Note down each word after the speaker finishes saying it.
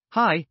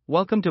Hi,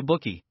 welcome to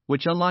Bookey,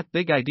 which unlock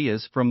big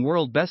ideas from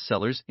world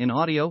bestsellers in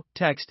audio,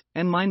 text,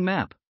 and mind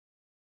map.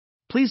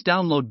 Please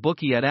download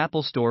Bookey at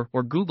Apple Store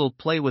or Google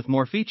Play with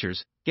more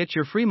features. Get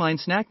your free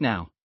mind snack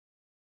now.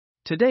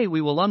 Today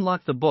we will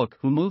unlock the book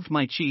Who Moved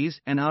My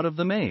Cheese and Out of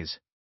the Maze.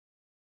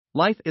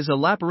 Life is a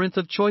labyrinth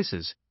of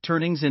choices,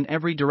 turnings in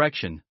every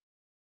direction.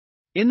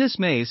 In this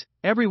maze,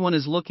 everyone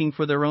is looking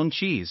for their own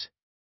cheese.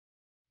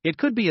 It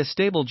could be a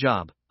stable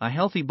job, a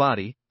healthy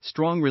body,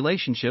 strong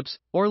relationships,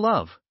 or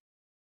love.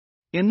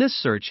 In this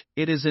search,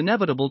 it is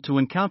inevitable to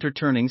encounter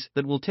turnings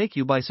that will take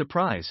you by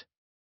surprise.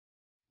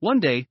 One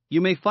day,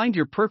 you may find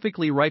your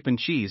perfectly ripened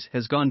cheese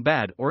has gone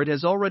bad or it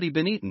has already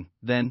been eaten.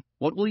 Then,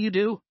 what will you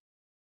do?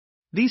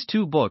 These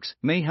two books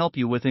may help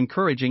you with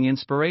encouraging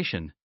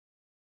inspiration.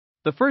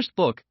 The first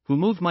book, Who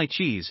Moved My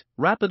Cheese,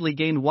 rapidly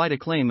gained wide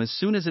acclaim as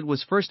soon as it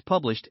was first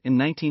published in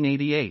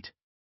 1988.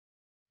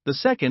 The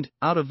second,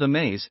 Out of the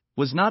Maze,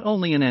 was not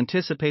only an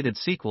anticipated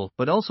sequel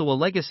but also a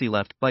legacy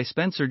left by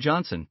Spencer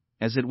Johnson,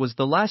 as it was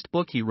the last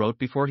book he wrote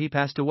before he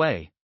passed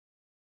away.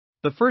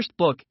 The first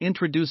book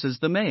introduces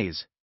the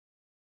maze.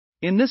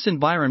 In this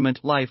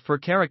environment, life for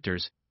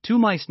characters, two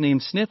mice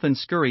named Sniff and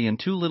Scurry and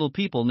two little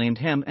people named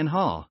Hem and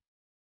Haw.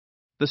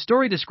 The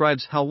story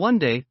describes how one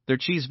day, their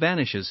cheese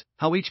vanishes,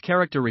 how each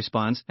character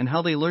responds, and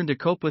how they learn to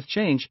cope with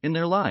change in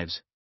their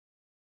lives.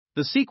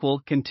 The sequel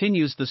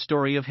continues the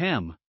story of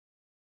Hem.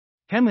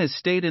 Hem has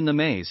stayed in the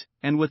maze,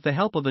 and with the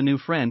help of a new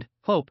friend,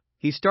 Hope,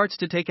 he starts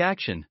to take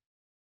action.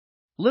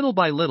 Little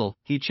by little,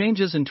 he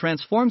changes and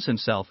transforms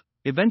himself,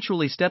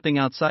 eventually stepping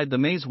outside the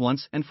maze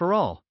once and for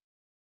all.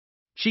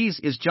 Cheese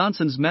is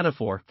Johnson's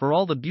metaphor for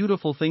all the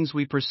beautiful things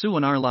we pursue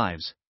in our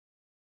lives.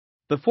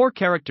 The four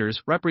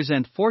characters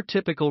represent four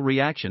typical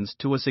reactions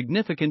to a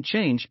significant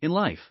change in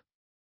life.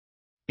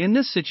 In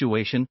this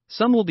situation,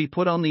 some will be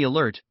put on the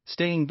alert,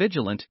 staying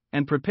vigilant,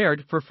 and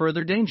prepared for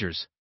further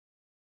dangers.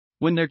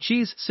 When their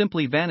cheese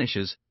simply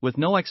vanishes, with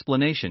no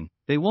explanation,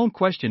 they won't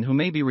question who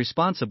may be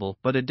responsible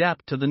but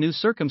adapt to the new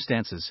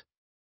circumstances.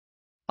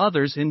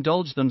 Others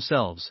indulge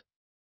themselves.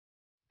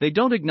 They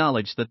don't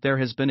acknowledge that there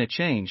has been a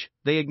change,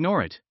 they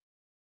ignore it.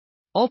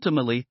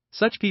 Ultimately,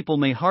 such people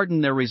may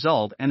harden their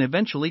resolve and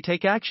eventually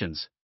take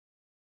actions.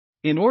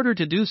 In order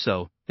to do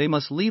so, they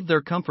must leave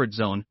their comfort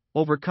zone,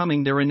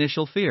 overcoming their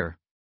initial fear.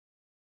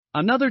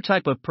 Another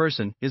type of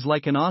person is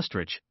like an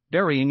ostrich,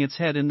 burying its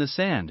head in the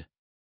sand.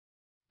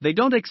 They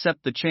don't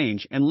accept the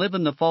change and live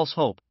in the false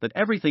hope that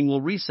everything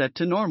will reset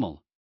to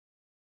normal.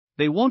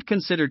 They won't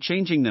consider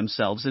changing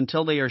themselves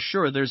until they are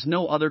sure there's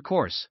no other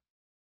course.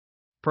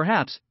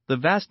 Perhaps, the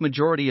vast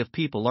majority of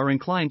people are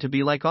inclined to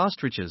be like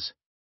ostriches.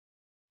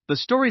 The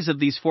stories of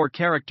these four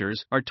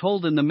characters are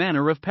told in the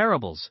manner of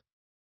parables.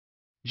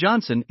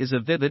 Johnson is a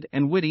vivid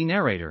and witty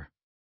narrator.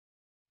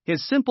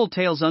 His simple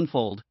tales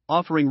unfold,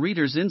 offering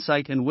readers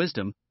insight and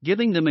wisdom,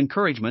 giving them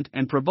encouragement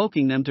and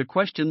provoking them to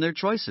question their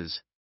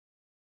choices.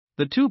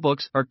 The two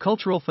books are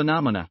cultural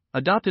phenomena,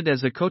 adopted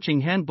as a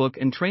coaching handbook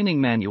and training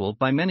manual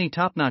by many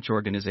top-notch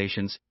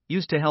organizations,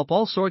 used to help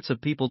all sorts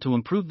of people to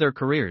improve their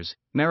careers,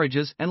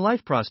 marriages, and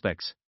life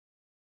prospects.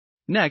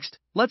 Next,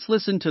 let's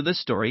listen to this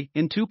story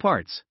in two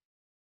parts.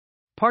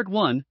 Part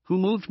 1, Who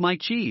Moved My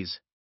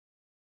Cheese?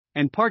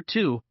 And Part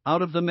 2,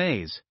 Out of the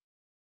Maze.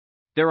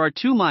 There are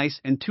two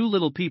mice and two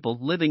little people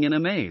living in a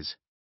maze.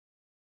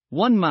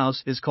 One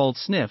mouse is called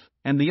Sniff,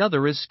 and the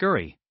other is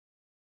Scurry.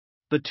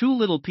 The two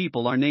little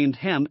people are named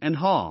Hem and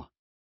Haw.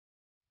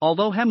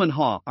 Although Hem and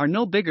Haw are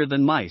no bigger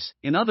than mice,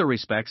 in other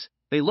respects,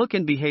 they look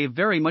and behave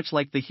very much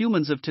like the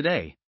humans of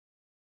today.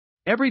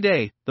 Every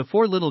day, the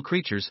four little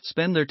creatures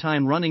spend their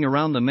time running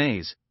around the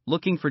maze,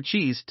 looking for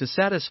cheese to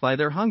satisfy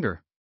their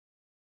hunger.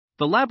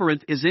 The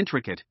labyrinth is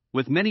intricate,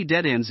 with many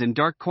dead ends and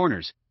dark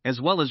corners,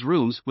 as well as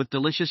rooms with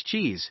delicious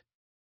cheese.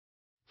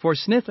 For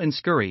Sniff and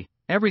Scurry,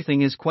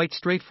 everything is quite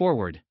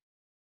straightforward.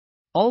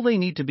 All they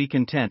need to be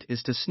content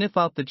is to sniff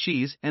out the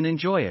cheese and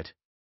enjoy it.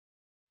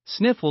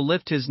 Sniff will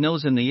lift his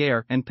nose in the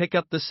air and pick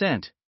up the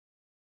scent.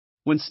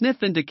 When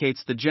Sniff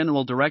indicates the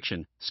general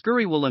direction,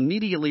 Scurry will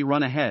immediately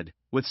run ahead,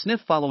 with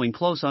Sniff following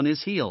close on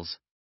his heels.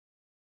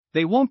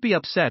 They won't be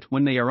upset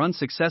when they are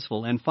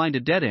unsuccessful and find a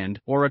dead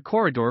end or a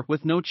corridor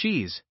with no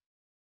cheese.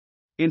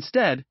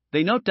 Instead,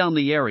 they note down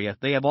the area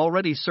they have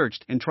already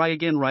searched and try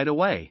again right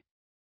away.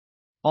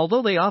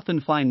 Although they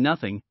often find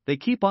nothing, they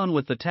keep on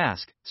with the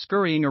task,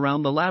 scurrying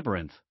around the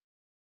labyrinth.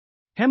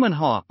 Hem and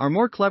Haw are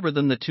more clever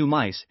than the two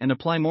mice and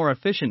apply more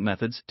efficient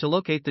methods to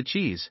locate the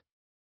cheese.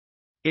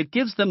 It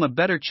gives them a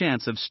better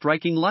chance of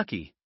striking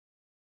lucky.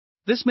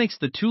 This makes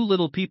the two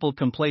little people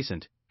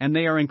complacent, and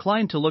they are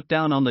inclined to look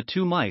down on the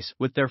two mice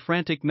with their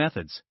frantic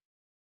methods.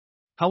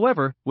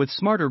 However, with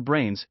smarter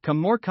brains come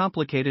more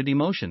complicated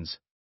emotions.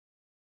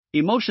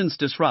 Emotions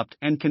disrupt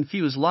and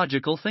confuse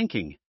logical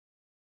thinking.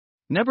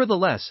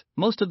 Nevertheless,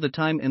 most of the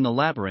time in the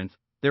labyrinth,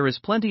 there is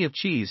plenty of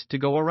cheese to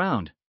go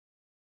around.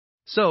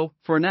 So,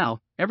 for now,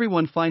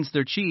 everyone finds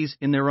their cheese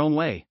in their own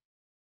way.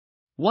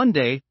 One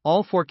day,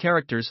 all four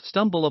characters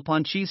stumble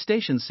upon Cheese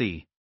Station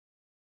C.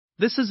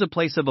 This is a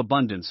place of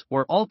abundance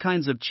where all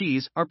kinds of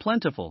cheese are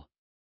plentiful.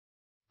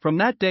 From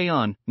that day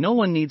on, no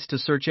one needs to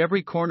search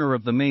every corner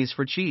of the maze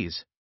for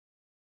cheese.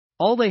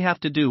 All they have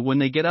to do when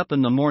they get up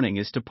in the morning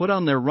is to put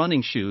on their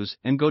running shoes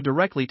and go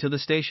directly to the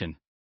station.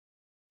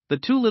 The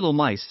two little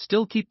mice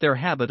still keep their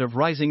habit of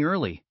rising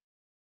early.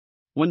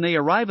 When they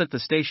arrive at the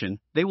station,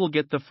 they will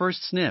get the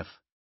first sniff.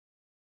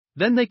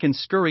 Then they can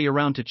scurry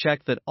around to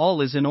check that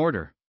all is in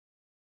order.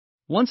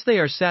 Once they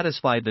are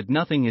satisfied that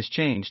nothing has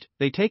changed,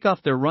 they take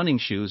off their running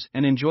shoes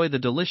and enjoy the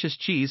delicious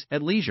cheese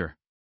at leisure.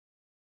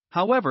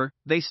 However,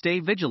 they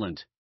stay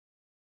vigilant.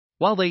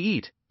 While they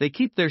eat, they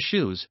keep their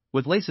shoes,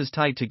 with laces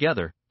tied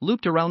together,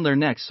 looped around their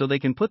necks so they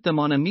can put them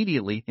on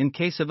immediately in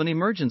case of an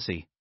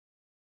emergency.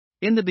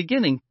 In the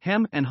beginning,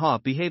 Hem and Haw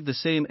behave the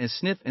same as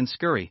Sniff and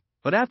Scurry,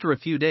 but after a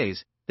few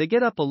days, they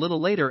get up a little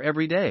later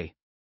every day.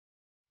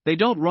 They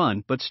don't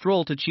run but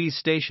stroll to Cheese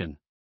Station.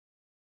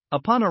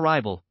 Upon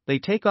arrival, they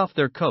take off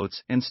their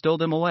coats and stow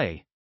them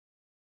away.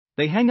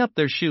 They hang up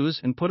their shoes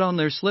and put on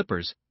their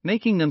slippers,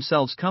 making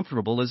themselves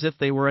comfortable as if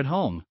they were at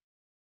home.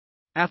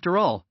 After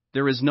all,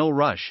 there is no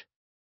rush.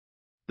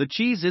 The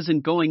cheese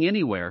isn't going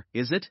anywhere,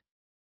 is it?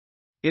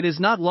 It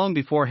is not long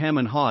before Hem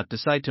and Haw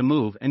decide to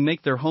move and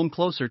make their home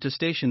closer to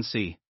Station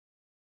C.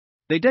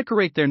 They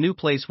decorate their new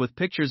place with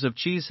pictures of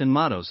cheese and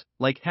mottos,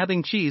 like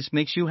 "Having cheese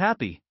makes you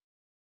happy."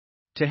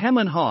 To Hem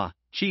and Haw,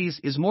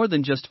 cheese is more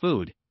than just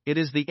food, it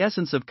is the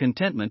essence of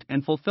contentment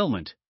and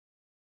fulfillment.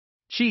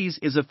 Cheese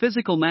is a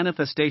physical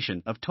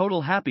manifestation of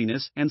total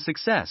happiness and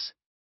success.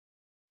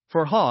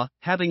 For Haw,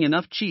 having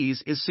enough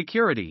cheese is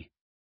security.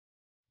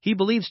 He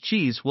believes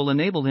cheese will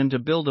enable him to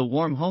build a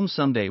warm home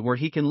someday where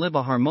he can live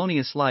a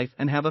harmonious life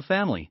and have a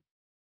family.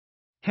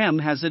 Hem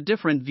has a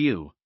different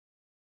view.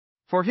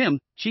 For him,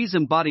 cheese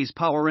embodies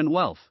power and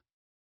wealth.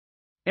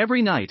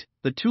 Every night,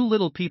 the two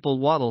little people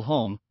waddle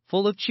home,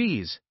 full of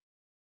cheese.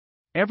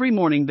 Every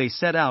morning they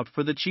set out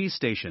for the cheese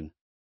station.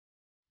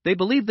 They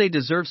believe they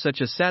deserve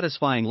such a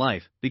satisfying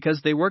life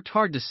because they worked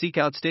hard to seek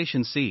out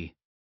Station C.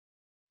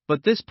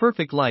 But this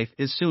perfect life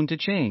is soon to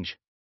change.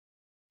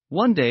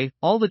 One day,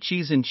 all the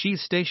cheese in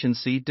Cheese Station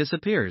C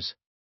disappears.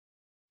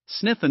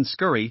 Sniff and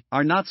Scurry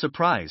are not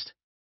surprised.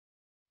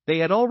 They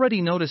had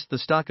already noticed the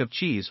stock of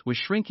cheese was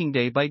shrinking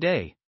day by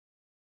day.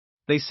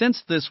 They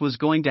sensed this was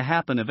going to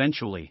happen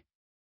eventually.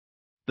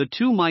 The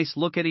two mice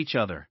look at each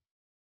other.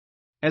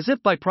 As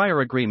if by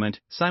prior agreement,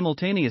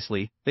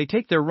 simultaneously, they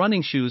take their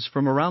running shoes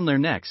from around their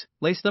necks,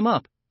 lace them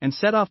up, and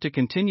set off to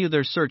continue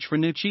their search for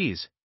new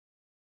cheese.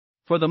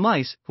 For the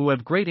mice, who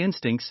have great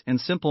instincts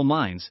and simple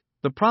minds,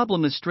 the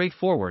problem is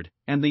straightforward,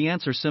 and the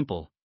answer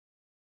simple.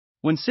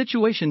 When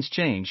situations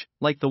change,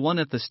 like the one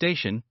at the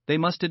station, they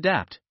must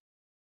adapt.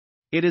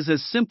 It is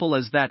as simple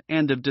as that,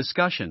 end of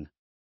discussion.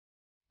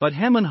 But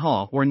Hem and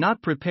Haw were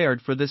not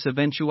prepared for this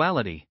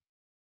eventuality.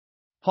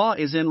 Haw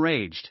is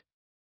enraged.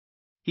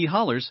 He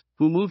hollers,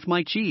 "Who moved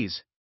my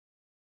cheese?"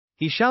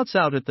 He shouts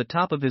out at the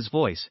top of his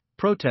voice,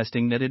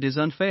 protesting that it is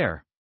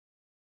unfair.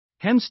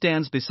 Hem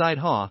stands beside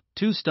Haw,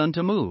 too stunned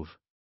to move.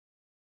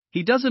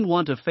 He doesn't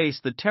want to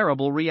face the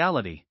terrible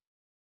reality.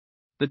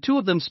 The two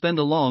of them spend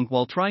a long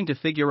while trying to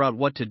figure out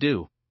what to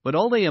do, but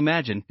all they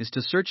imagine is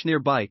to search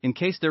nearby in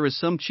case there is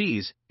some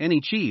cheese, any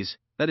cheese,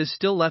 that is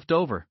still left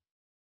over.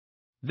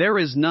 There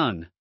is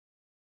none.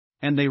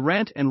 And they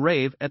rant and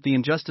rave at the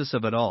injustice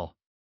of it all.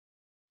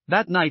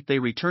 That night they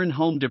return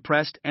home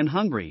depressed and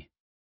hungry.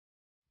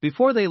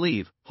 Before they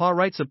leave, Haw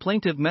writes a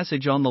plaintive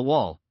message on the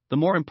wall: "The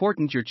more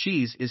important your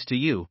cheese is to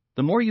you,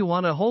 the more you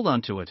want to hold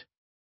on to it."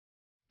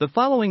 The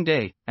following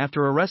day,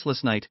 after a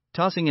restless night,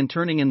 tossing and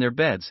turning in their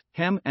beds,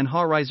 Hem and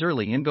Haw rise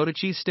early and go to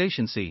Cheese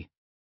Station C.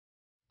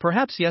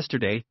 Perhaps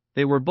yesterday,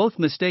 they were both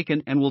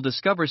mistaken and will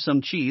discover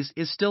some cheese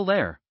is still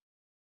there.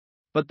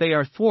 But they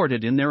are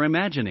thwarted in their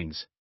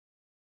imaginings.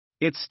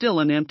 It's still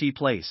an empty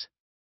place.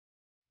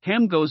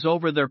 Hem goes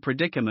over their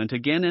predicament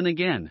again and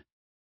again.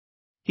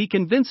 He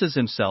convinces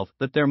himself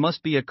that there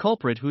must be a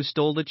culprit who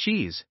stole the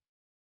cheese.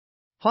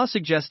 Haw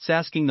suggests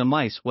asking the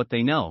mice what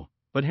they know,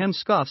 but Hem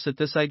scoffs at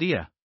this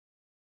idea.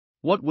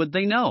 What would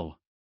they know?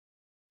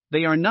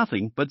 They are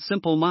nothing but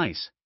simple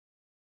mice.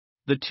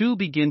 The two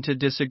begin to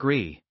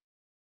disagree.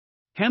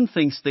 Hem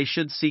thinks they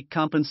should seek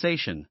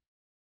compensation.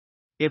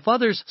 If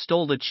others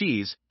stole the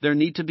cheese, there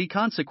need to be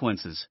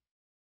consequences.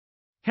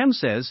 Hem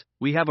says,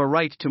 "We have a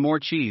right to more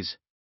cheese."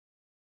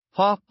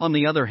 Haw, on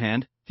the other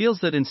hand, feels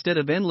that instead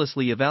of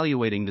endlessly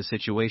evaluating the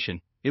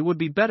situation, it would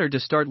be better to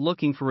start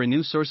looking for a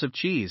new source of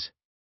cheese.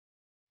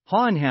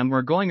 Haw and Hem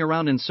are going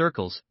around in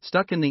circles,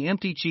 stuck in the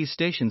empty Cheese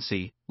Station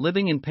C,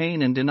 living in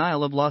pain and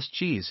denial of lost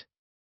cheese.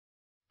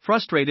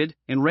 Frustrated,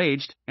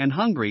 enraged, and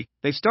hungry,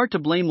 they start to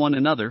blame one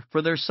another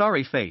for their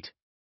sorry fate.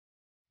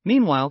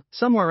 Meanwhile,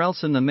 somewhere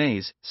else in the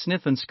maze,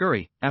 Sniff and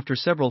Scurry, after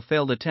several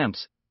failed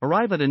attempts,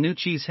 arrive at a new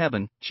cheese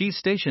heaven, Cheese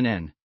Station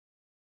N.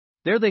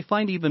 There they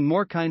find even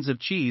more kinds of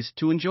cheese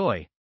to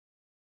enjoy.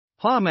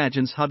 Haw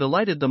imagines how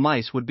delighted the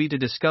mice would be to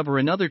discover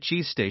another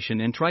cheese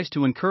station and tries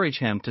to encourage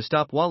Hem to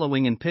stop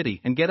wallowing in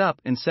pity and get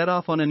up and set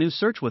off on a new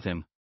search with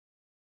him.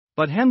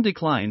 But Hem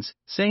declines,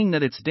 saying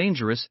that it's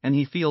dangerous and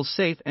he feels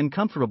safe and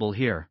comfortable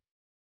here.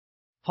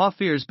 Haw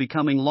fears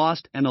becoming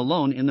lost and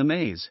alone in the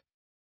maze.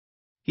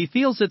 He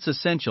feels it's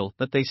essential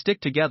that they stick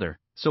together,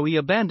 so he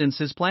abandons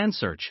his planned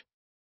search.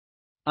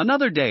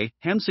 Another day,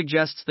 Hem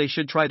suggests they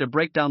should try to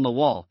break down the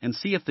wall and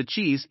see if the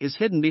cheese is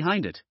hidden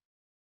behind it.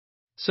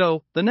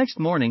 So, the next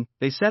morning,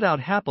 they set out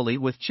happily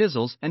with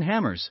chisels and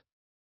hammers.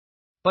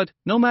 But,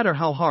 no matter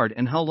how hard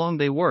and how long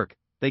they work,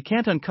 they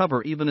can't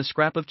uncover even a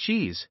scrap of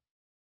cheese.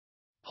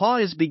 Haw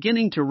is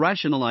beginning to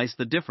rationalize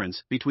the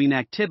difference between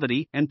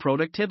activity and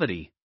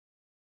productivity.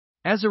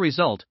 As a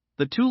result,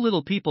 the two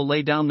little people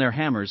lay down their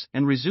hammers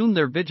and resume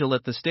their vigil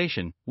at the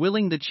station,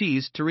 willing the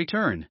cheese to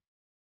return.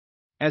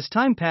 As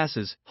time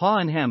passes, Haw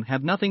and Hem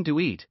have nothing to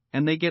eat,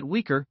 and they get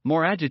weaker,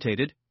 more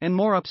agitated, and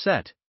more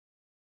upset.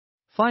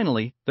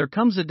 Finally, there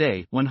comes a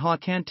day when Haw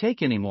can't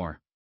take anymore.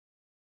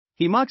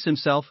 He mocks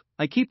himself,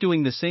 "I keep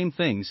doing the same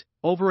things,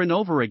 over and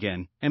over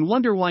again, and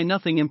wonder why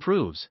nothing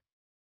improves.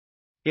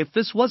 If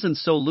this wasn't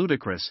so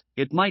ludicrous,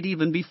 it might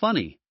even be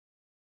funny."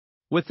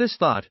 With this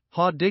thought,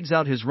 Haw digs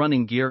out his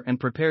running gear and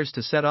prepares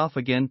to set off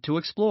again to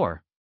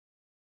explore.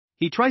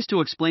 He tries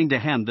to explain to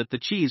Hem that the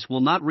cheese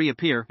will not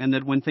reappear and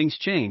that when things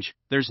change,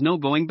 there's no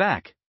going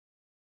back.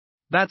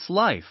 That's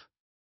life.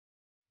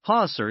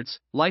 Haw asserts,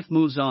 life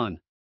moves on.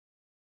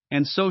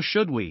 And so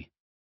should we.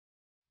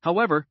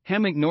 However,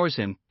 Hem ignores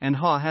him, and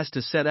Haw has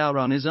to set out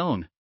on his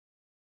own.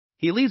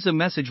 He leaves a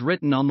message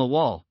written on the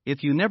wall,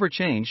 "If you never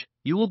change,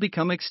 you will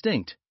become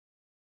extinct."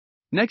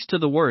 Next to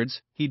the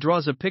words, he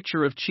draws a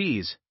picture of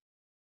cheese.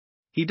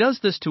 He does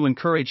this to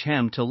encourage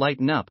Hem to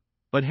lighten up,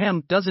 but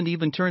Hem doesn't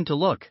even turn to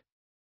look.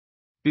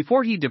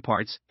 Before he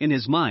departs, in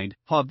his mind,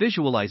 Haw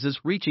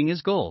visualizes reaching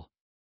his goal.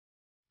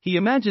 He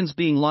imagines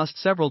being lost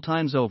several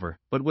times over,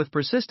 but with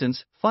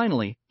persistence,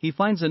 finally, he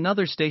finds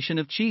another station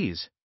of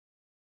cheese.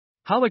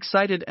 How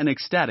excited and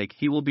ecstatic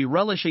he will be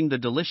relishing the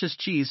delicious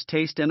cheese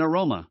taste and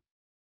aroma.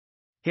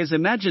 His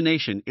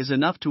imagination is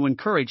enough to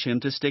encourage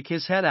him to stick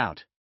his head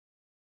out.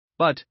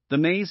 But, the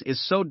maze is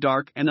so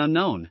dark and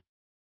unknown.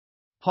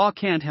 Haw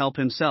can't help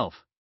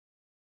himself.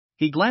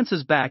 He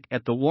glances back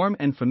at the warm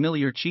and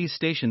familiar cheese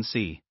station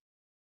C.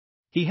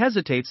 He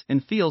hesitates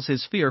and feels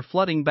his fear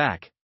flooding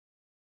back.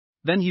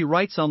 Then he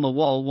writes on the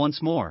wall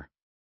once more.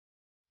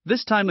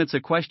 This time it's a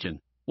question: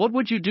 what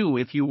would you do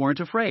if you weren't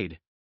afraid?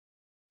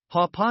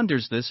 Haw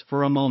ponders this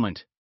for a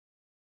moment.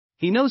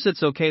 He knows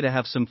it's okay to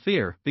have some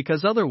fear,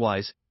 because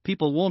otherwise,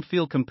 people won't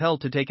feel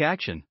compelled to take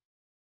action.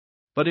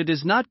 But it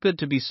is not good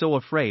to be so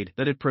afraid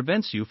that it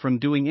prevents you from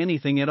doing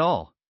anything at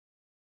all.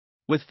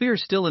 With fear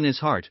still in his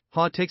heart,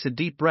 Haw takes a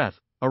deep breath,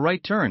 a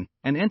right turn,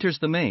 and enters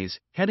the maze,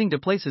 heading to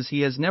places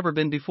he has never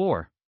been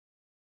before.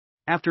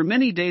 After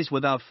many days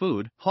without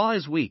food, Haw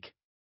is weak.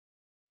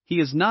 He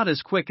is not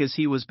as quick as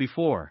he was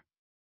before.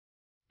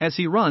 As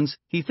he runs,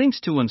 he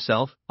thinks to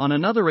himself, on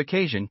another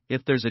occasion,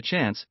 if there's a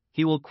chance,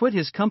 he will quit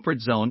his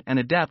comfort zone and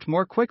adapt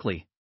more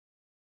quickly.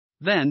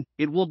 Then,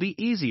 it will be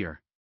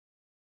easier.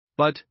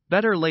 But,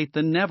 better late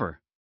than never.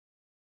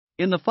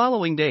 In the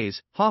following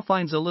days, Haw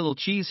finds a little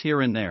cheese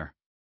here and there.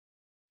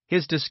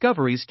 His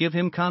discoveries give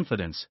him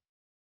confidence.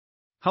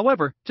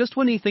 However, just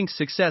when he thinks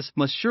success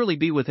must surely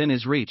be within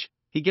his reach,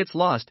 he gets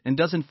lost and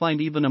doesn't find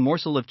even a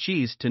morsel of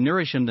cheese to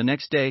nourish him the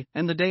next day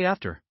and the day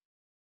after.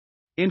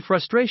 In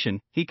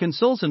frustration, he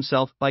consoles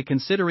himself by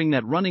considering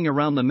that running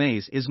around the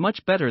maze is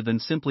much better than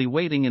simply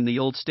waiting in the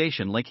old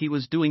station like he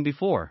was doing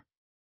before.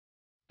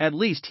 At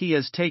least he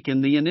has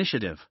taken the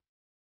initiative.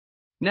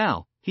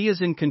 Now, he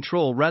is in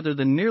control rather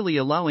than merely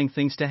allowing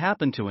things to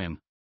happen to him.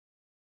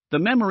 The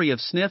memory of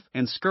Sniff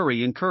and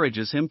Scurry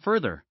encourages him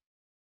further.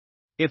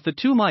 If the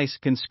two mice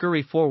can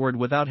scurry forward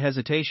without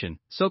hesitation,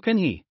 so can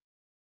he.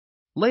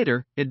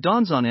 Later, it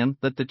dawns on him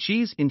that the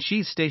cheese in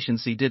Cheese Station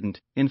C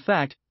didn't, in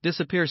fact,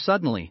 disappear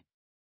suddenly.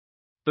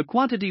 The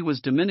quantity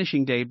was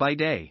diminishing day by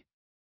day.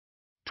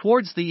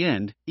 Towards the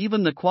end,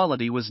 even the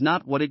quality was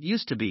not what it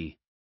used to be.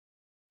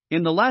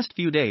 In the last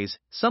few days,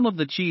 some of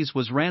the cheese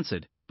was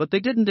rancid, but they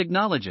didn't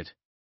acknowledge it.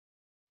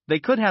 They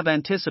could have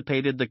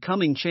anticipated the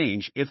coming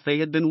change if they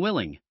had been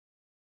willing.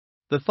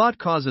 The thought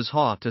causes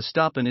Haw to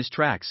stop in his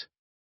tracks.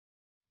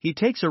 He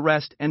takes a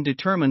rest and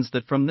determines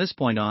that from this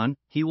point on,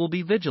 he will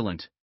be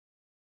vigilant.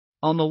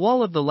 On the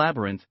wall of the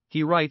labyrinth,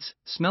 he writes,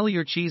 "Smell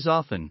your cheese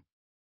often,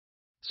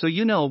 so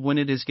you know when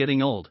it is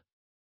getting old."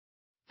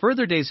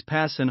 Further days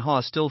pass and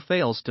Haw still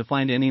fails to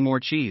find any more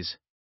cheese.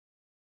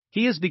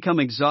 He has become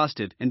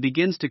exhausted and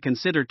begins to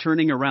consider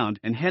turning around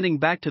and heading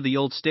back to the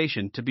old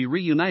station to be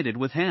reunited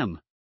with Hem.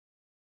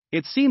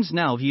 It seems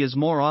now he is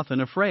more often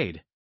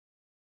afraid.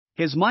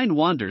 His mind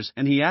wanders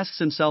and he asks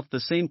himself the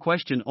same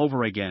question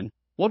over again: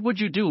 what would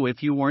you do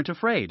if you weren't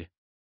afraid?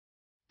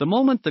 The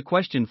moment the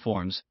question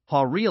forms,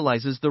 Haw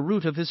realizes the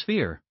root of his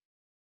fear.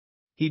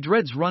 He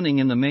dreads running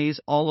in the maze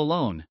all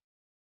alone.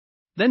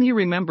 Then he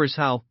remembers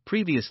how,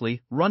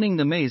 previously, running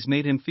the maze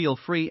made him feel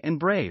free and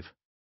brave.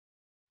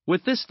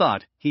 With this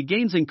thought, he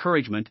gains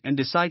encouragement and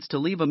decides to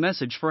leave a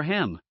message for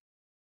Hem.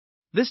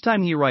 This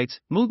time he writes,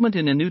 "Movement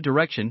in a new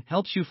direction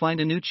helps you find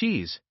a new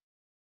cheese."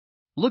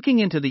 Looking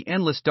into the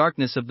endless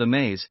darkness of the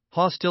maze,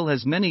 Haw still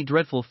has many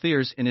dreadful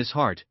fears in his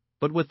heart,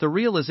 but with the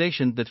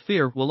realization that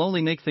fear will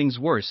only make things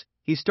worse,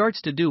 he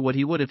starts to do what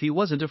he would if he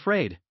wasn't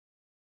afraid.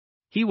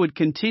 He would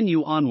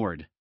continue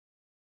onward.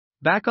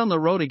 Back on the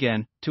road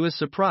again, to his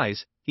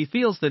surprise, he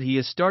feels that he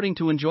is starting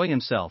to enjoy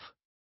himself.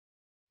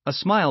 A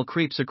smile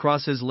creeps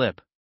across his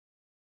lip.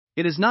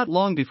 It is not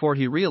long before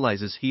he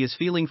realizes he is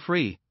feeling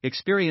free,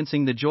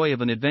 experiencing the joy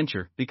of an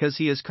adventure because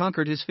he has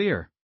conquered his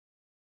fear.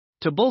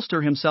 To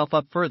bolster himself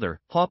up further,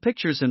 Haw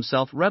pictures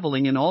himself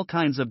reveling in all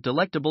kinds of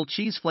delectable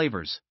cheese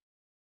flavors.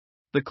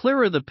 The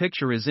clearer the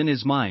picture is in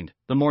his mind,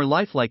 the more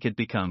lifelike it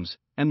becomes,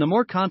 and the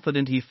more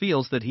confident he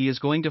feels that he is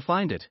going to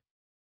find it.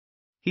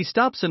 He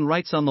stops and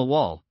writes on the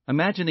wall,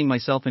 "Imagining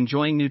myself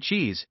enjoying new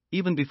cheese,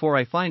 even before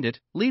I find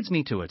it, leads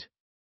me to it."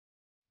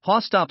 Haw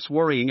stops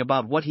worrying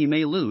about what he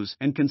may lose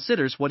and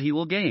considers what he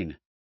will gain.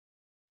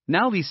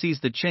 Now he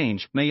sees that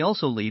change may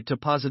also lead to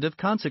positive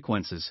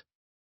consequences.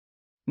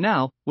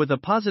 Now, with a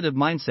positive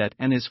mindset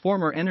and his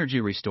former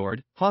energy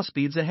restored, Haw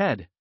speeds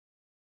ahead.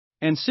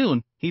 And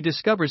soon, he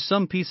discovers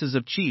some pieces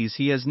of cheese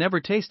he has never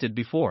tasted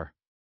before.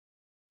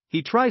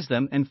 He tries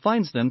them and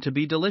finds them to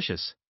be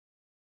delicious.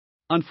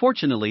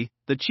 Unfortunately,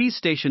 the cheese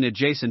station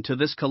adjacent to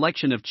this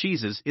collection of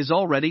cheeses is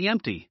already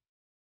empty.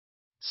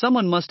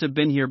 Someone must have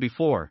been here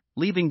before,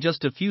 leaving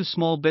just a few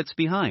small bits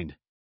behind.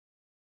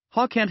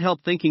 Haw can't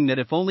help thinking that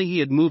if only he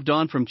had moved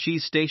on from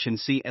Cheese Station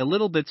C a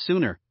little bit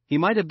sooner, he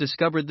might have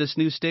discovered this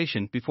new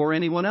station before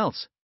anyone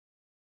else.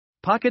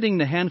 Pocketing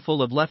the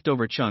handful of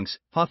leftover chunks,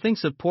 Haw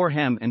thinks of poor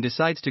Hem and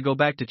decides to go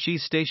back to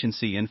Cheese Station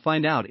C and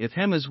find out if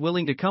Hem is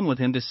willing to come with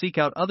him to seek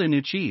out other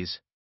new cheese.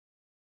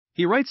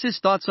 He writes his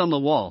thoughts on the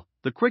wall: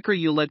 "The quicker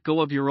you let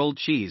go of your old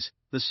cheese,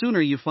 the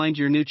sooner you find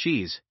your new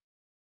cheese."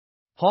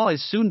 Haw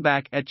is soon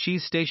back at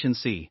Cheese Station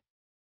C.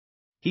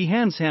 He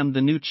hands Hem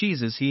the new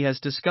cheeses he has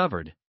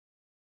discovered.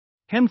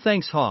 Hem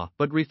thanks Haw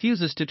but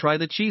refuses to try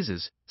the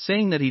cheeses,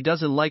 saying that he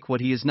doesn't like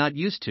what he is not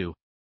used to.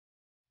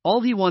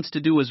 All he wants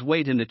to do is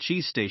wait in the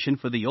cheese station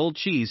for the old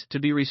cheese to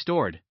be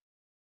restored.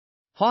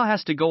 Haw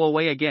has to go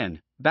away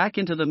again, back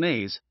into the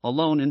maze,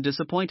 alone and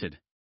disappointed.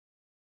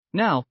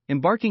 Now,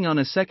 embarking on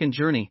a second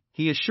journey,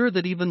 he is sure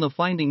that even though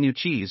finding new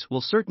cheese will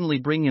certainly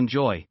bring him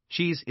joy,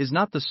 cheese is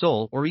not the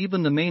sole or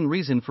even the main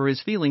reason for his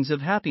feelings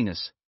of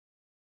happiness.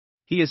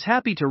 He is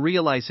happy to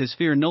realize his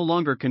fear no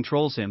longer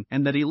controls him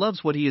and that he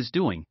loves what he is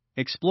doing,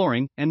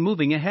 exploring and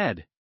moving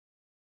ahead.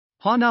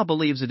 Haw now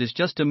believes it is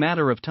just a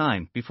matter of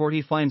time before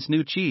he finds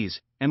new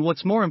cheese, and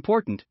what's more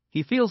important,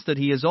 he feels that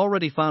he has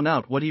already found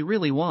out what he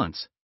really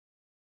wants.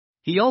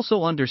 He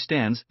also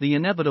understands the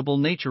inevitable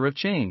nature of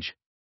change.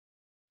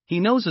 He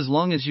knows as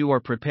long as you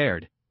are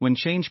prepared, when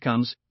change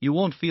comes, you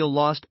won't feel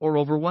lost or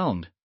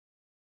overwhelmed.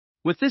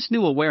 With this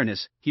new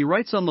awareness, he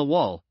writes on the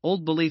wall,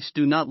 "Old beliefs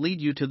do not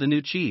lead you to the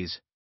new cheese."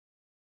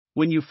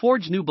 When you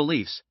forge new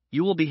beliefs,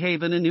 you will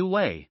behave in a new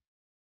way.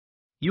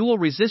 You will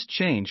resist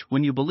change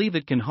when you believe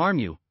it can harm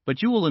you,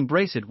 but you will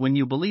embrace it when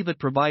you believe it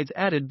provides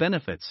added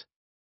benefits.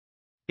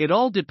 It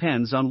all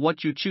depends on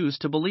what you choose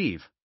to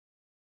believe.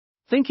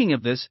 Thinking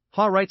of this,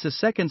 Haw writes a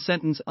second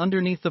sentence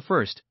underneath the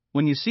first: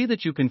 "When you see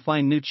that you can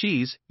find new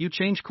cheese, you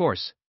change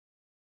course."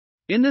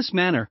 In this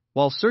manner,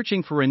 while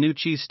searching for a new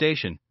cheese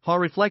station, Haw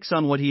reflects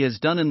on what he has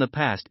done in the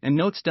past and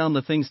notes down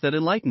the things that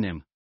enlighten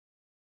him.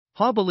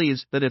 Haw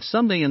believes that if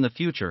someday in the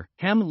future,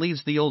 Hem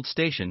leaves the old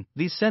station,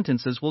 these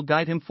sentences will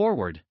guide him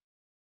forward.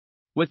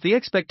 With the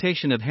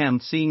expectation of Hem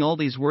seeing all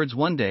these words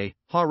one day,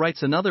 Haw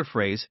writes another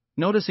phrase: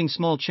 "Noticing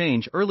small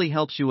change early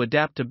helps you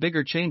adapt to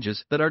bigger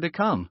changes that are to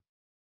come."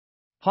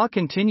 Haw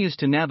continues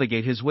to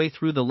navigate his way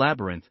through the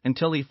labyrinth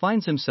until he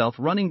finds himself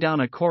running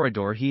down a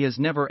corridor he has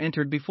never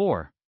entered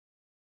before.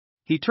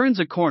 He turns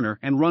a corner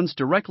and runs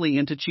directly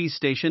into Cheese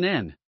Station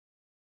N.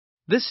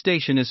 This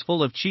station is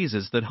full of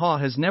cheeses that Haw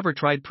has never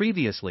tried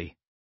previously.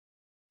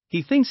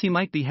 He thinks he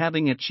might be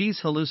having a cheese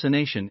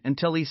hallucination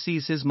until he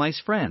sees his mice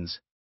friends.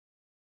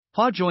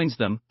 Haw joins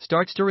them,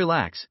 starts to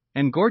relax,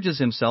 and gorges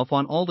himself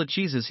on all the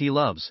cheeses he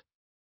loves.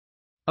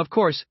 Of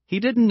course, he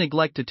didn't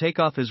neglect to take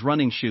off his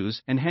running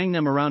shoes and hang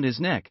them around his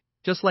neck,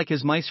 just like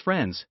his mice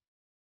friends.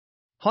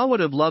 Haw would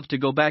have loved to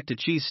go back to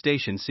Cheese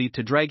Station C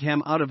to drag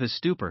Hem out of his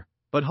stupor,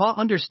 but Haw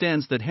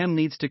understands that Hem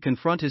needs to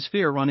confront his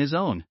fear on his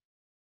own.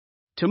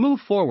 To move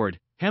forward,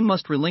 Hem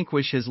must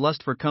relinquish his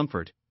lust for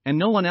comfort, and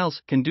no one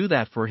else can do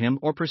that for him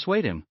or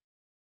persuade him.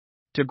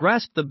 To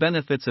grasp the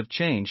benefits of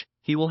change,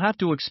 he will have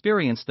to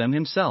experience them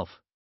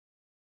himself.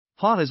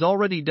 Haw has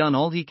already done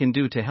all he can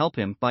do to help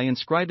him by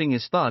inscribing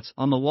his thoughts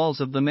on the walls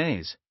of the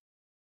maze.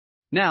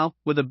 Now,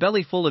 with a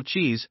belly full of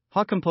cheese,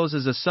 Haw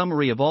composes a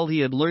summary of all he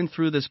had learned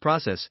through this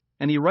process,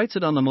 and he writes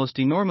it on the most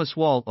enormous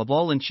wall of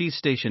all in Cheese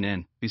Station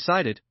N.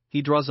 Beside it,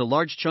 he draws a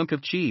large chunk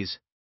of cheese.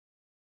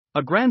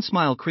 A grand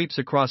smile creeps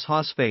across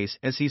Haw's face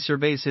as he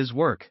surveys his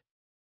work.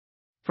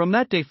 From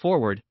that day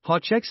forward, Haw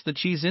checks the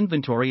cheese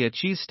inventory at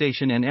Cheese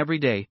Station N every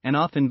day and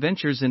often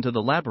ventures into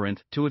the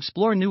labyrinth to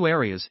explore new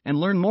areas and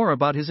learn more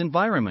about his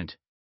environment.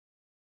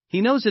 He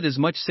knows it is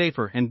much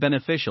safer and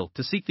beneficial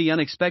to seek the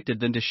unexpected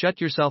than to shut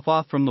yourself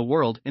off from the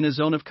world in a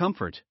zone of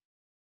comfort.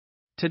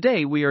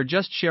 Today we are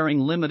just sharing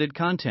limited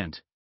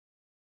content.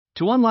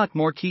 To unlock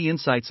more key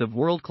insights of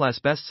world-class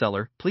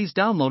bestseller, please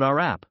download our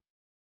app.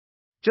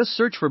 Just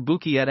search for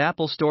Bookey at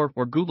Apple Store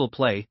or Google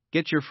Play,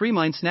 get your free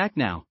mind snack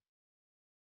now.